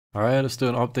Alright, let's do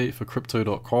an update for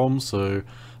Crypto.com. So,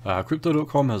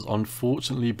 Crypto.com has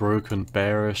unfortunately broken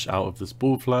bearish out of this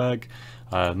bull flag.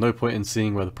 No point in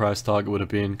seeing where the price target would have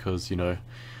been because, you know,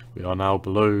 we are now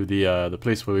below the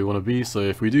place where we want to be. So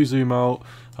if we do zoom out,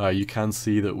 you can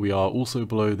see that we are also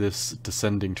below this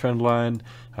descending trend line.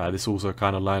 This also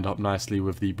kind of lined up nicely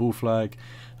with the bull flag.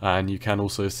 And you can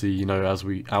also see, you know, as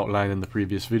we outlined in the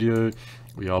previous video,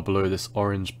 we are below this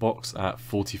orange box at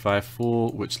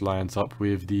 45.4, which lines up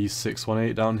with the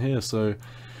 618 down here. So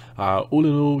all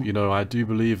in all, you know, I do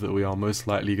believe that we are most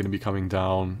likely going to be coming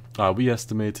down. We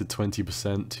estimated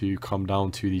 20% to come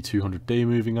down to the 200-day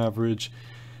moving average.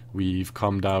 We've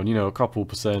come down, you know, a couple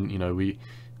percent. You know, we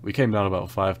came down about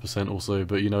 5% or so,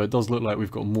 but you know, it does look like we've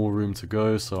got more room to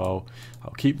go. So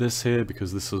I'll keep this here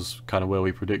because this is kind of where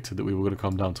we predicted that we were going to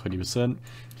come down 20%.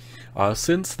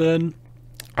 Since then,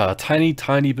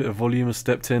 tiny bit of volume has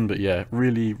stepped in, but yeah,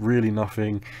 really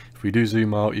nothing. If we do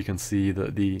zoom out, you can see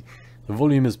that the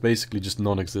volume is basically just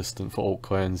non-existent for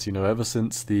altcoins. You know, ever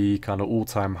since the kind of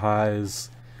all-time highs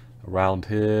around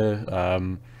here.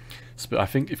 I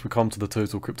think if we come to the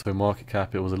total crypto market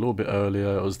cap, it was a little bit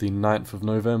earlier. It was the 9th of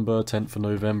November, 10th of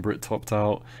November it topped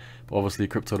out. But obviously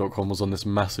Crypto.com was on this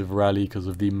massive rally because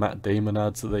of the Matt Damon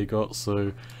ads that they got.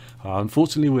 So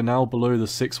unfortunately we're now below the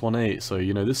 618. So,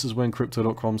 you know, this is when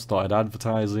Crypto.com started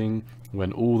advertising,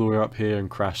 went all the way up here and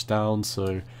crashed down.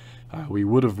 So we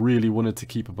would have really wanted to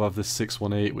keep above this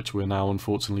 618, which we're now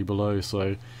unfortunately below.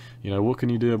 So, you know, what can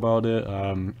you do about it?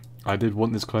 I did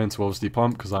want this coin to obviously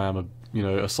pump because I am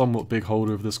a somewhat big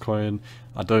holder of this coin.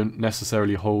 I don't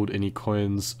necessarily hold any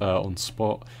coins on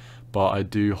spot, but I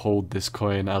do hold this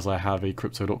coin as I have a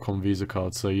Crypto.com Visa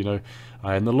card. So, you know,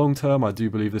 in the long term, I do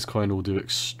believe this coin will do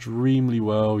extremely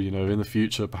well. You know, in the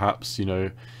future, perhaps, you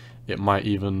know, it might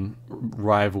even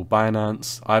rival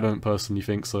Binance. I don't personally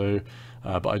think so,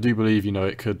 but I do believe, you know,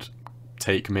 it could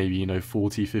take maybe, you know,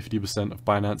 40-50% of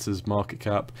Binance's market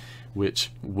cap, which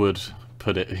would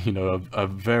put it, you know, a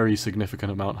very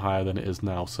significant amount higher than it is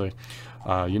now. So,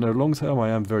 you know, long term, I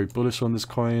am very bullish on this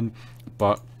coin,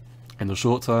 but in the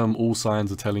short term, all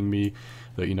signs are telling me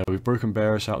that, you know, we've broken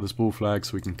bearish out of this bull flag,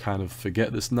 so we can kind of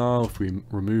forget this now if we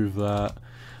remove that.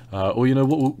 Or, you know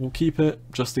what, we'll keep it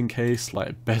just in case,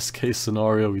 like best case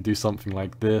scenario, we do something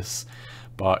like this.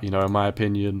 But, you know, in my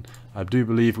opinion, I do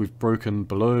believe we've broken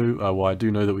below. Well, I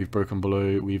do know that we've broken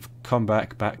below. We've come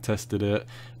back tested it,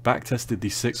 back tested the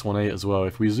 618 as well.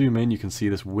 If we zoom in, you can see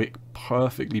this wick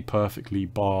perfectly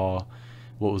bar.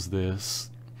 What was this?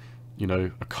 You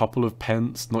know, a couple of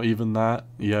pence, not even that.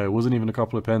 Yeah, it wasn't even a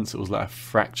couple of pence. It was like a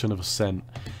fraction of a cent.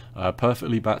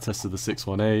 Perfectly back tested the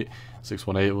 618.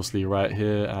 618 obviously right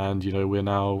here, and you know, we're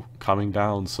now coming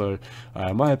down. So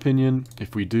in my opinion,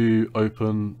 if we do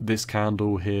open this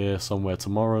candle here somewhere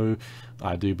tomorrow,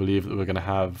 I do believe that we're going to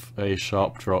have a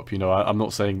sharp drop. You know, I'm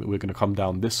not saying that we're going to come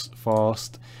down this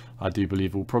fast. I do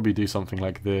believe we'll probably do something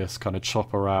like this, kind of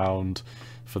chop around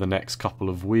for the next couple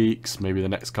of weeks, maybe the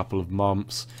next couple of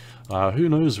months. Who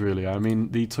knows really? I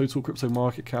mean, the total crypto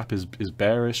market cap is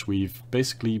bearish. We've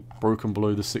basically broken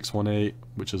below the 618,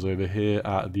 which is over here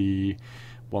at the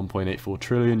 1.84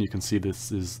 trillion. You can see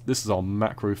this is our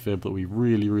macro fib that we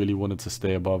really wanted to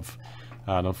stay above,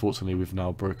 and unfortunately we've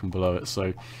now broken below it.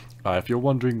 So if you're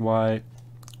wondering why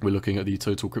we're looking at the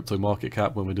total crypto market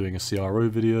cap when we're doing a CRO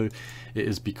video, it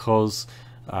is because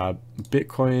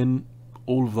Bitcoin,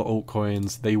 all of the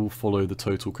altcoins, they will follow the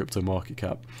total crypto market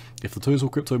cap. If the total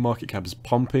crypto market cap is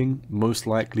pumping, most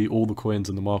likely all the coins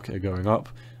in the market are going up,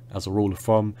 as a rule of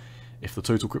thumb. If the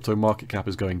total crypto market cap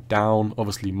is going down,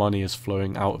 obviously money is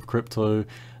flowing out of crypto,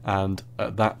 and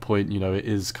at that point, you know, it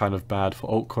is kind of bad for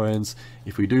altcoins.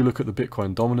 If we do look at the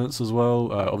Bitcoin dominance as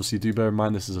well, obviously do bear in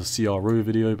mind this is a CRO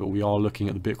video, but we are looking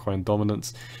at the Bitcoin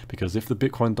dominance, because if the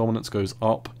Bitcoin dominance goes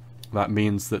up, that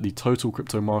means that the total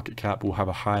crypto market cap will have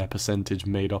a higher percentage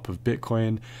made up of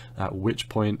Bitcoin, at which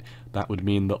point that would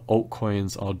mean that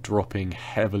altcoins are dropping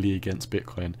heavily against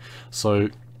Bitcoin. So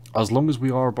as long as we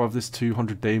are above this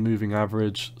 200-day moving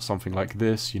average, something like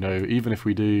this, you know, even if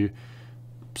we do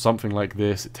something like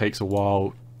this, it takes a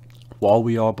while. While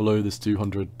we are below this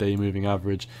 200-day moving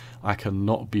average, I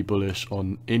cannot be bullish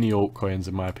on any altcoins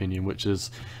in my opinion, which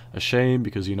is a shame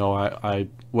because, you know,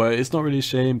 well, it's not really a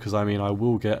shame because, I mean, I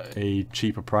will get a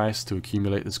cheaper price to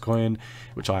accumulate this coin,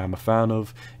 which I am a fan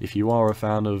of. If you are a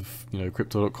fan of, you know,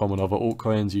 Crypto.com and other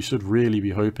altcoins, you should really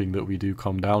be hoping that we do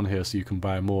come down here so you can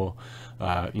buy more.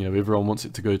 You know, everyone wants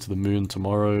it to go to the moon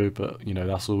tomorrow, but, you know,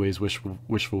 that's always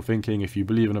wishful thinking. If you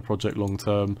believe in a project long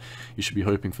term, you should be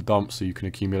hoping for dumps so you can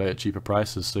accumulate at cheaper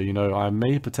prices. So, you know, I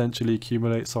may potentially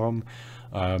accumulate some.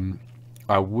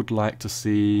 I would like to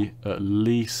see at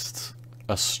least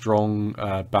a strong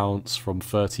bounce from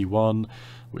 31,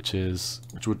 which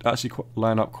would actually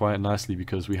line up quite nicely,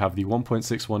 because we have the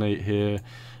 1.618 here,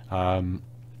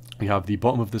 we have the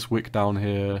bottom of this wick down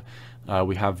here,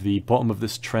 we have the bottom of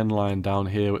this trend line down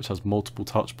here, which has multiple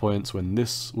touch points when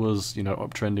this was, you know,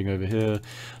 uptrending over here.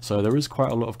 So there is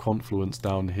quite a lot of confluence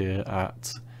down here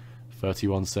at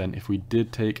 31 cent. If we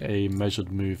did take a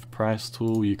measured move price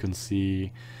tool, you can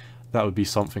see that would be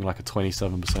something like a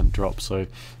 27% drop. So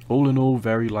all in all,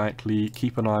 very likely.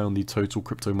 Keep an eye on the total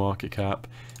crypto market cap.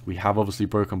 We have obviously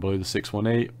broken below the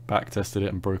 618, back tested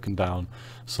it and broken down.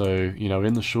 So, you know,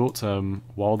 in the short term,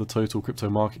 while the total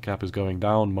crypto market cap is going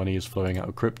down, money is flowing out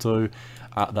of crypto.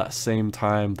 At that same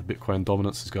time, the Bitcoin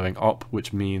dominance is going up,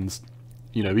 which means,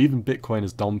 you know, even Bitcoin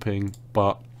is dumping,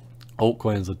 but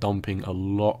altcoins are dumping a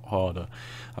lot harder.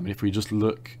 I mean, if we just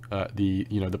look at the,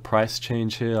 you know, the price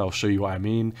change here, I'll show you what I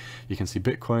mean. You can see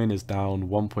Bitcoin is down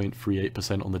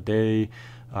 1.38% on the day.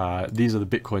 These are the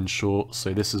Bitcoin shorts,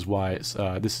 so this is why it's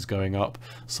this is going up.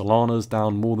 Solana's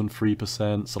down more than 3%.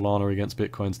 Solana against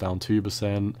Bitcoin's down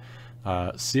 2%.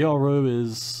 CRO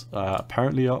is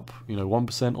apparently up, you know,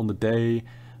 1% on the day.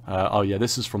 Oh yeah,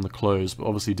 this is from the close, but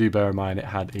obviously do bear in mind it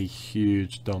had a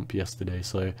huge dump yesterday.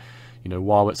 So, you know,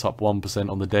 while it's up 1%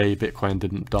 on the day, Bitcoin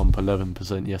didn't dump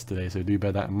 11% yesterday, so do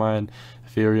bear that in mind.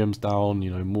 Ethereum's down,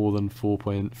 you know, more than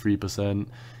 4.3%.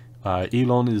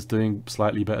 Elon is doing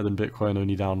slightly better than Bitcoin,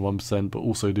 only down 1%, but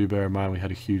also do bear in mind we had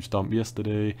a huge dump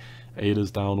yesterday. ADA's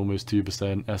down almost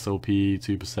 2%, SLP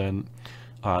 2%,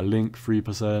 Link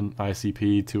 3%,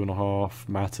 ICP 2.5%,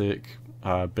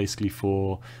 Matic basically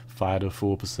 4%, FIDA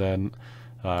 4%.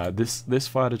 This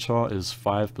FIDA chart is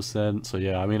 5%, so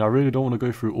yeah, I mean, I really don't want to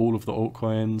go through all of the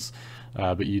altcoins,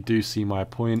 but you do see my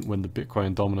point. When the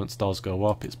Bitcoin dominance does go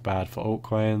up, it's bad for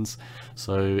altcoins.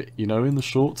 So, you know, in the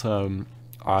short term,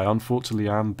 I unfortunately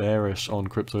am bearish on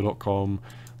Crypto.com.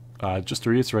 Just to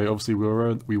reiterate, obviously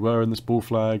we were in this bull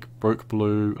flag, broke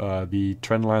below the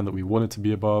trend line that we wanted to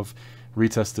be above,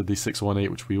 retested the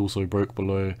 618, which we also broke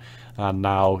below, and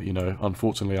now, you know,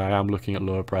 unfortunately I am looking at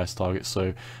lower price targets.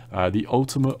 So the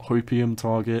ultimate hopium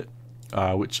target,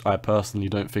 which I personally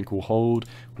don't think will hold,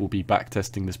 will be back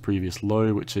testing this previous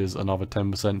low, which is another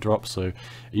 10% drop. So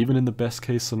even in the best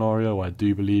case scenario, I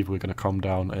do believe we're going to come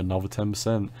down another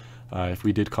 10%. If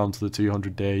we did come to the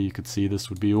 200 day, you could see this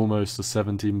would be almost a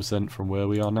 17% from where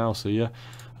we are now. So yeah,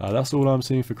 that's all I'm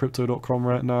seeing for Crypto.com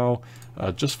right now.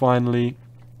 Just finally,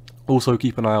 also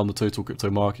keep an eye on the total crypto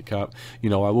market cap. You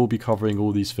know, I will be covering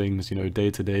all these things, you know,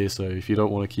 day to day. So if you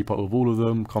don't want to keep up with all of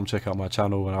them, come check out my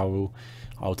channel and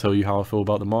I'll tell you how I feel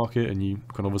about the market, and you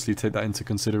can obviously take that into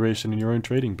consideration in your own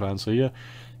trading plan. So yeah,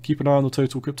 keep an eye on the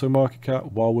total crypto market cap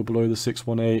while we're below the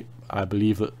 618. I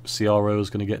believe that CRO is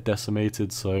going to get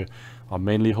decimated, so I'm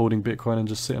mainly holding Bitcoin and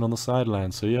just sitting on the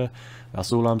sidelines. So yeah,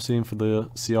 that's all I'm seeing for the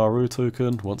CRO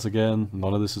token. Once again,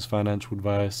 none of this is financial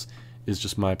advice, it's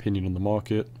just my opinion on the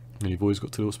market, and you've always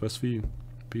got to do what's best for you.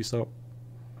 Peace out.